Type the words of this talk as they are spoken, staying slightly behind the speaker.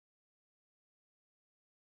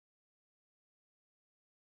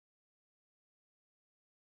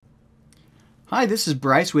Hi, this is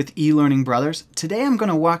Bryce with eLearning Brothers. Today I'm going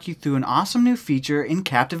to walk you through an awesome new feature in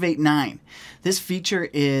Captivate 9. This feature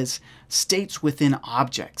is states within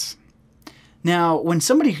objects. Now, when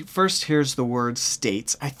somebody first hears the word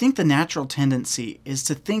states, I think the natural tendency is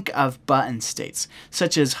to think of button states,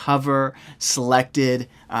 such as hover, selected,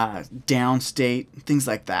 down state, things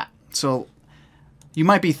like that. So you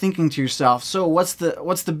might be thinking to yourself, so what's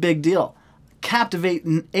the big deal? Captivate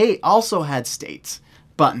 8 also had states,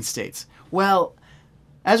 button states. Well,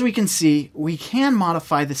 as we can see, we can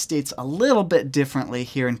modify the states a little bit differently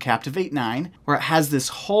here in Captivate 9, where it has this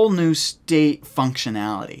whole new state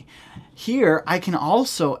functionality. Here, I can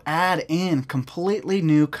also add in completely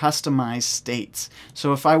new customized states.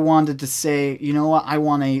 So if I wanted to say, you know what, I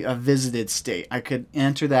want a visited state, I could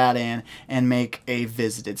enter that in and make a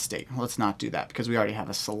visited state. Let's not do that because we already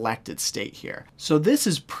have a selected state here. So this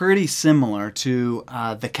is pretty similar to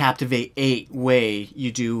the Captivate 8 way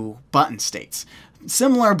you do button states.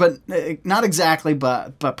 Similar, but not exactly,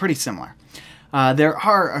 but pretty similar. There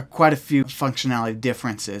are quite a few functionality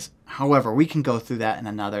differences. However, we can go through that in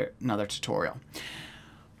another tutorial.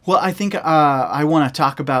 What I think I want to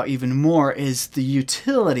talk about even more is the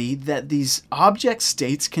utility that these object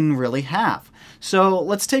states can really have. So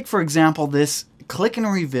let's take, for example, this click and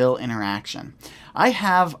reveal interaction. I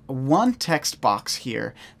have one text box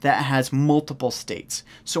here that has multiple states.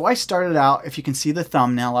 So I started out, if you can see the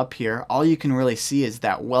thumbnail up here, all you can really see is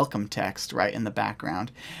that welcome text right in the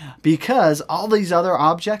background, because all these other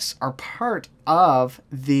objects are part of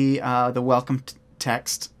the welcome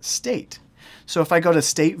text state. So if I go to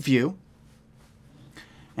state view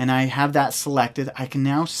and I have that selected, I can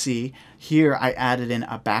now see here I added in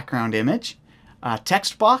a background image, a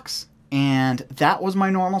text box, and that was my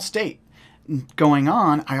normal state. Going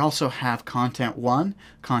on, I also have content 1,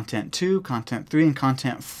 content 2, content 3, and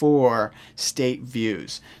content 4 state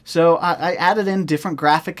views. So I added in different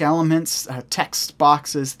graphic elements, text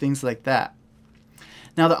boxes, things like that.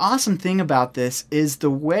 Now the awesome thing about this is the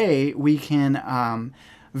way we can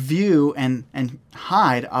view and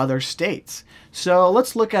hide other states. So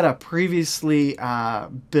let's look at a previously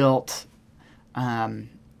built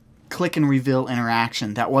click and reveal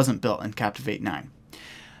interaction that wasn't built in Captivate 9.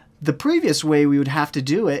 The previous way we would have to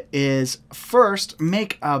do it is first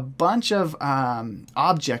make a bunch of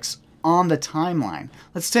objects on the timeline.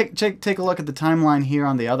 Let's take a look at the timeline here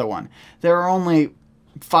on the other one. There are only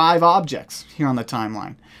 5 objects here on the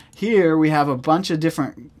timeline. Here we have a bunch of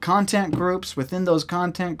different content groups. Within those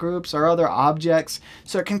content groups are other objects.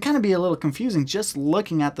 So it can kind of be a little confusing just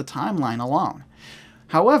looking at the timeline alone.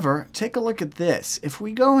 However, take a look at this. If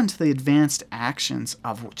we go into the advanced actions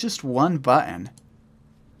of just one button,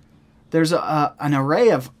 there's an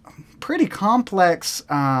array of pretty complex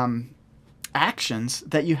actions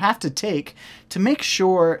that you have to take to make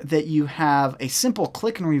sure that you have a simple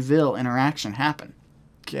click and reveal interaction happen.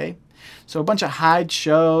 Okay, so a bunch of hide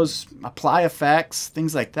shows, apply effects,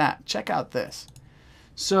 things like that. Check out this.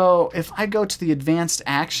 So if I go to the advanced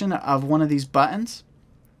action of one of these buttons,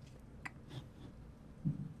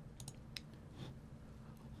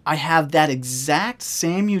 I have that exact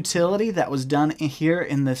same utility that was done here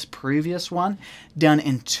in this previous one, done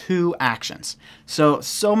in 2 actions. So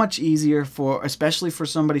much easier for, especially for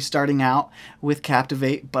somebody starting out with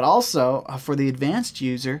Captivate, but also for the advanced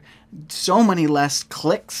user, so many less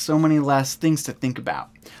clicks, so many less things to think about.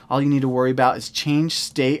 All you need to worry about is change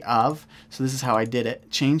state of, so this is how I did it,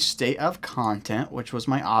 change state of content, which was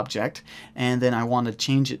my object, and then I want to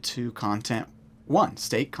change it to content 1,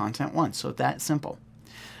 state content 1, so that's simple.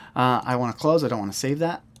 I want to close. I don't want to save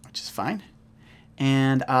that, which is fine.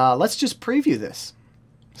 And let's just preview this.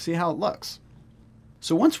 See how it looks.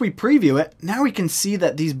 So once we preview it, now we can see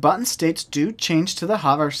that these button states do change to the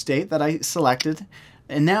hover state that I selected.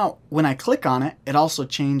 And now when I click on it, it also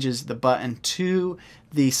changes the button to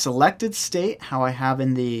the selected state, how I have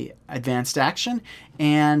in the advanced action,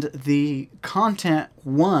 and the content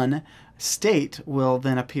 1 state will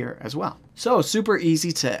then appear as well. So super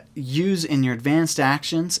easy to use in your advanced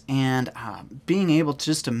actions, and being able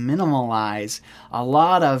just to minimalize a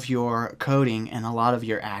lot of your coding and a lot of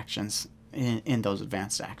your actions in those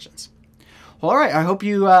advanced actions. Well, all right, I hope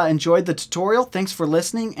you enjoyed the tutorial. Thanks for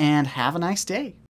listening and have a nice day.